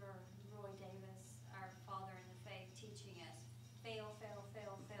remember Roy Davis, our father in the faith, teaching us, fail, fail,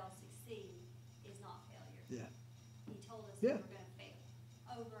 fail, fail, succeed is not failure. Yeah. He told us Yeah. we were going to fail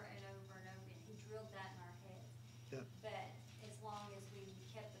over and over and over again. He drilled that in our heads. Yeah. But as long as we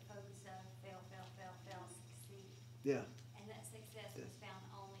kept the focus of fail, fail, fail, fail, succeed. Yeah. And that success was found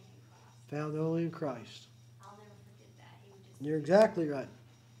only in Christ. Found only in Christ. I'll never forget that. He would just You're exactly right.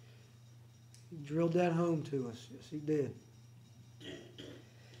 He drilled that home to us. Yes, he did.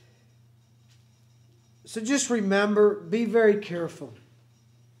 So just remember, be very careful.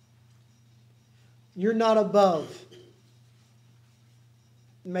 You're not above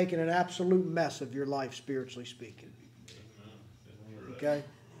making an absolute mess of your life, spiritually speaking. Okay?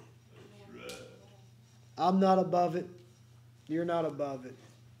 That's right. I'm not above it. You're not above it.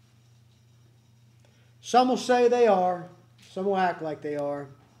 Some will say they are. Some will act like they are.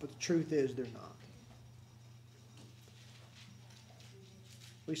 But the truth is they're not.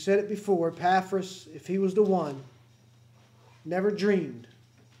 We said it before. Epaphras, if he was the one, never dreamed.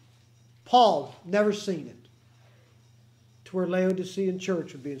 Paul never seen it. To where Laodicean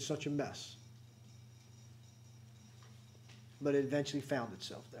church would be in such a mess. But it eventually found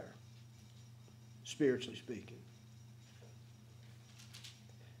itself there. Spiritually speaking.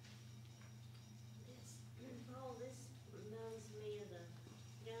 Paul, this reminds me of the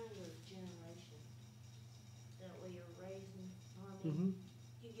younger generation that we are raising. I mean,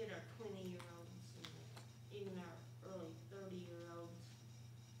 you get our 20-year-olds and even our early 30-year-olds.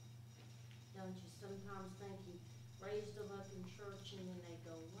 Don't you sometimes think you raised them up in church and then they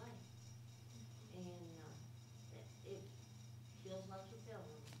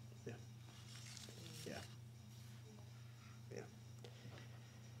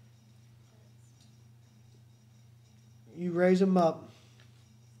you raise them up,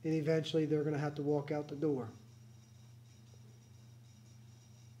 and eventually they're going to have to walk out the door.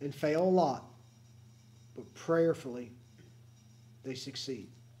 And fail a lot, but prayerfully, they succeed.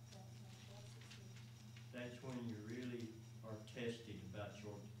 That's when you really are tested about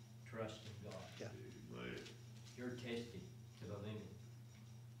your trust in God. Yeah. Amen. You're tested to the limit.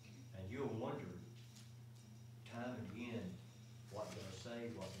 And you'll wonder time and again, what did I say,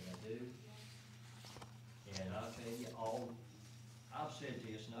 what did I do? And I'll tell you, I've said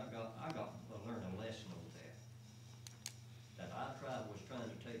this, and I got to learn a lesson on that. That I was trying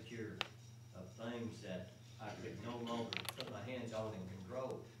to take care of things that I could no longer put my hands on and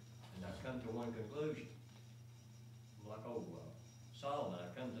control. And I come to one conclusion. I'm like, Solomon,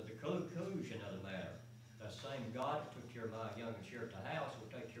 I come to the conclusion of the matter. The same God that took care of my youngest here at the house will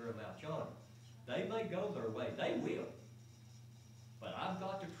take care of Mount yonder. They may go their way. They will. But I've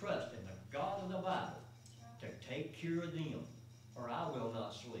got to trust in the God of the Bible to take care of them, or I will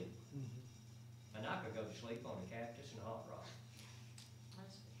not sleep. And I could go to sleep on a cactus and a hot rock.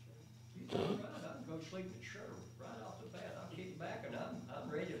 That's for sure. You're right. I can go to sleep with sure right off the bat. I'll kick back and I'm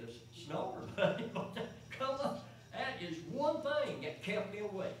ready to snore. But come on, that is one thing that kept me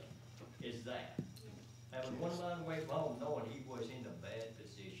awake. Is that having one mind away from home, knowing he was in a bad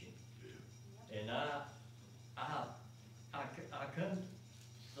position, and I come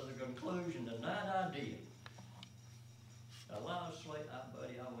to the conclusion the night I did. A lot of sleep,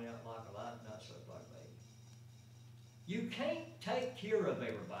 buddy, I went out like a light and I slept like a baby. You can't take care of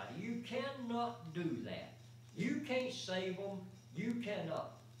everybody. You cannot do that. You can't save them. You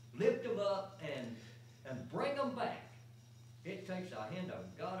cannot lift them up and bring them back. It takes a hand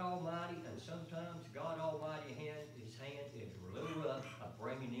of God Almighty, and sometimes God Almighty's hand is a little rough of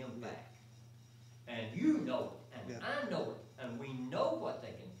bringing them back. And you know it, and I know it, and we know what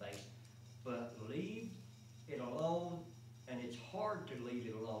they can face, but leave it alone. And it's hard to leave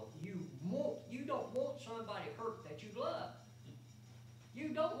it alone. You don't want somebody hurt that you love. You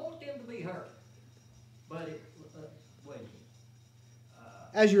don't want them to be hurt. But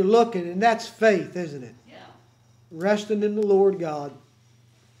As you're looking, and that's faith, isn't it? Yeah. Resting in the Lord God,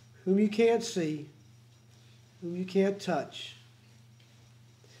 whom you can't see, whom you can't touch,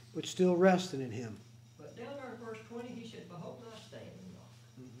 but still resting in Him. But down there in verse 20, he said, "Behold, I stand and knock."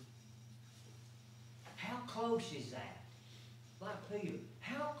 How close is that? Like Peter,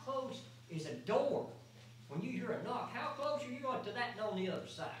 how close is a door? When you hear a knock, how close are you to that and on the other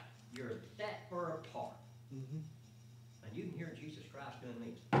side? You're that far apart. And you can hear Jesus Christ doing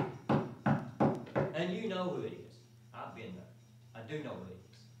this. And you know who it is. I've been there. I do know who it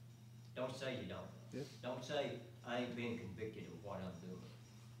is. Don't say you don't. Yep. Don't say I ain't been convicted of what I'm doing.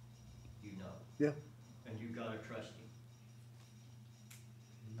 You know. Yeah. And you got to trust Him.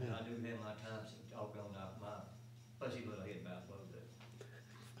 And I do have my times all gone out my fuzzy little head about a little bit.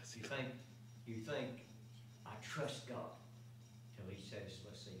 You think I trust God till He says,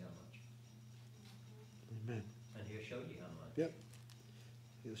 let's see how much. Amen. And He'll show you how much. Yep.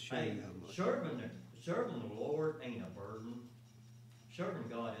 He'll show you how much. Serving the Lord ain't a burden. Serving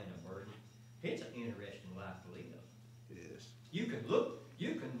God ain't a burden. It's an interesting life to live. It is. You can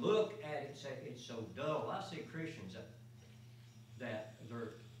look at it and say it's so dull. I see Christians that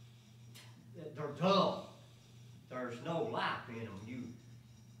they're dull. There's no life in them.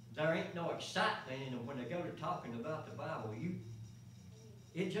 There ain't no excitement in them when they go to talking about the Bible.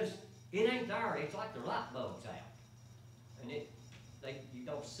 It ain't there. It's like the light bulb's out, and you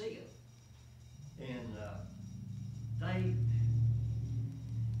don't see it. And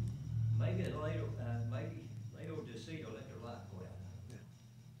maybe Laodicea let their light go out. Yeah.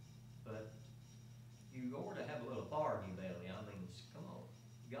 But you ought to have a little fire in your belly. I mean, come on,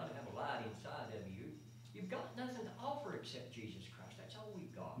 you got to have a light inside of you. You've got nothing to offer except Jesus Christ. That's all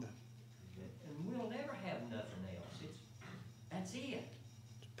we've got. No. And we'll never have nothing else. That's it.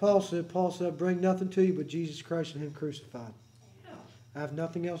 Paul said, bring nothing to you but Jesus Christ and Him crucified. Yeah. I have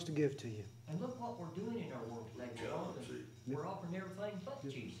nothing else to give to you. And look what we're doing in our world today. We're offering everything but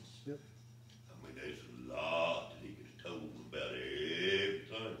Jesus. Yep. I mean, there's a lot that he could have told about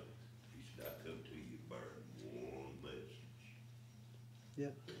everything. He said, I come to you bearing one message.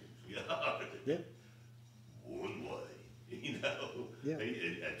 Yep. God. Yep. One way. You know. Yeah.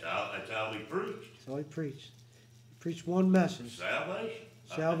 That's how he preached. That's all He preached. He preached one message. Salvation.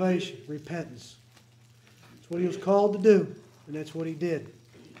 Salvation. Repentance. That's what He was called to do. And that's what He did.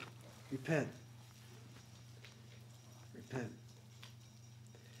 Repent. Repent.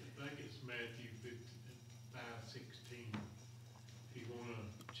 I think it's Matthew 5:16. If you want to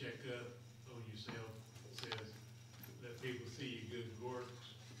check up on yourself, it says, let people see your good works.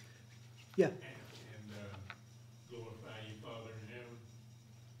 Yeah. And glorify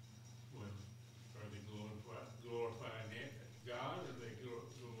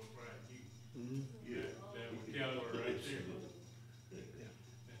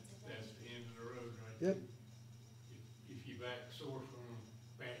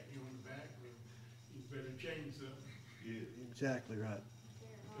you something. Yeah. Exactly right.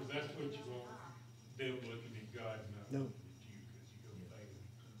 Because that's what you want, them looking at God, not No. looking at you, because you're gonna fail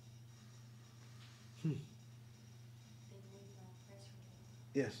them.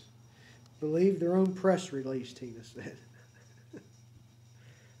 Yes. Believe their own press release, Tina said.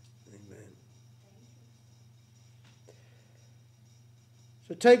 Amen.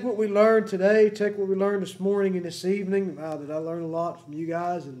 So take what we learned today, take what we learned this morning and this evening. Wow, did I learn a lot from you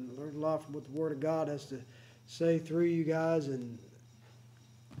guys and learn a lot from what the Word of God has to say through you guys. And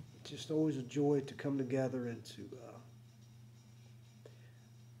it's just always a joy to come together and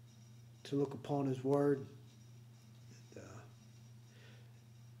to look upon His Word.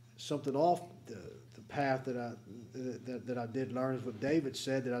 Something off the path that I did learn is what David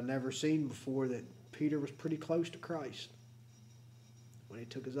said that I'd never seen before, that Peter was pretty close to Christ when he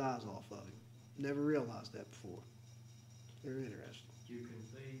took his eyes off of him. Never realized that before. Very interesting. You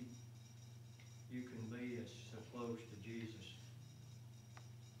can be so close to Jesus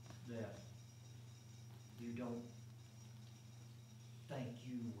that you don't think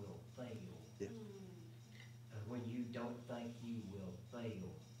you will fail. Yeah. And when you don't think you will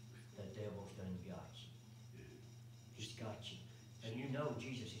fail, the devil's done got you. He's got you. And you know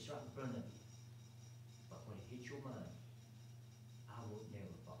Jesus is right in front of you. But when it hits your mind, I will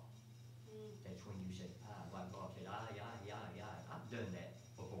never fall. That's when you say, like Bob said, I've done that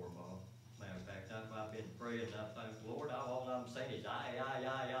before, Bob. Matter of fact, I've been praying and I think, Lord, all I'm saying is I. And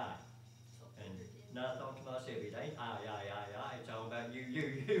now I thought to myself, it ain't I. It's all about you.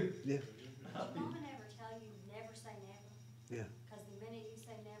 Yeah. Did Mama never tell you never say never? Yeah. Because the minute you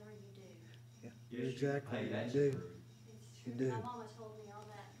say never, you do. Yeah. Yes, Exactly. Hey, that's You do. true. It's You true. do. My mama told me all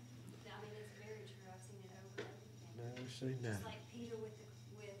that. I mean, it's very true. I've seen it over and over again. Never say Just never. like Peter with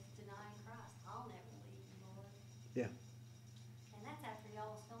denying Christ. I'll never leave you, Lord. Yeah. And that's after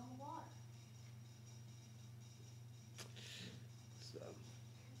y'all was still in the water. So,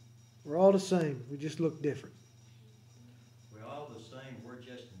 we're all the same. We just look different. We're all the same, we're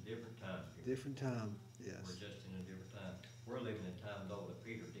just in different time periods. Different time. We're Yes. just in a different time. We're living in time though that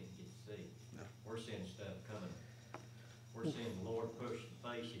Peter didn't get to see. No. We're seeing stuff coming. We're seeing the Lord push the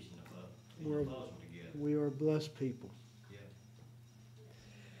faces in We're- the puzzle together. We are blessed people. Yeah.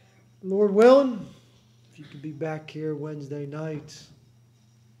 Lord willing, if you could be back here Wednesday night,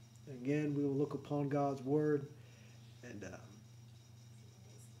 again, we will look upon God's Word and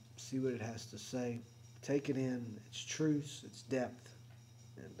see what it has to say. Take it in, its truths, its depth,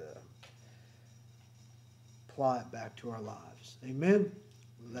 and apply it back to our lives. Amen?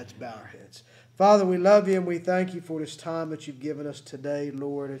 Let's bow our heads. Father, we love you and we thank you for this time that you've given us today,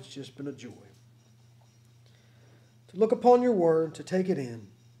 Lord. It's just been a joy to look upon your Word, to take it in,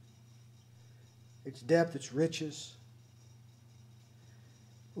 its depth, its riches,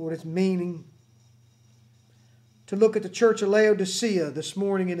 Lord, its meaning. To look at the church of Laodicea this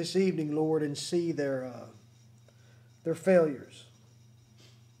morning and this evening, Lord, and see their failures.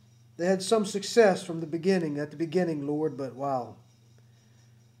 They had some success from at the beginning, Lord, but wow.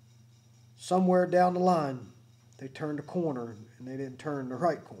 Somewhere down the line, they turned a corner and they didn't turn the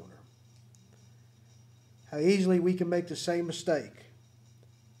right corner. How easily we can make the same mistake.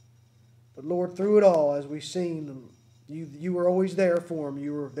 But Lord, through it all, as we've seen, you were always there for them.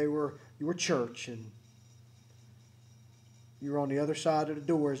 You were church, and you were on the other side of the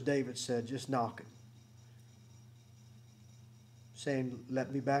door, as David said, just knocking, saying,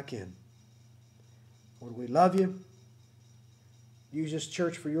 "Let me back in." Lord, we love you. Use this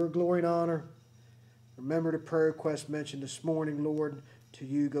church for your glory and honor. Remember the prayer request mentioned this morning, Lord. To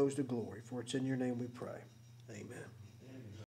you goes the glory, for it's in your name we pray. Amen.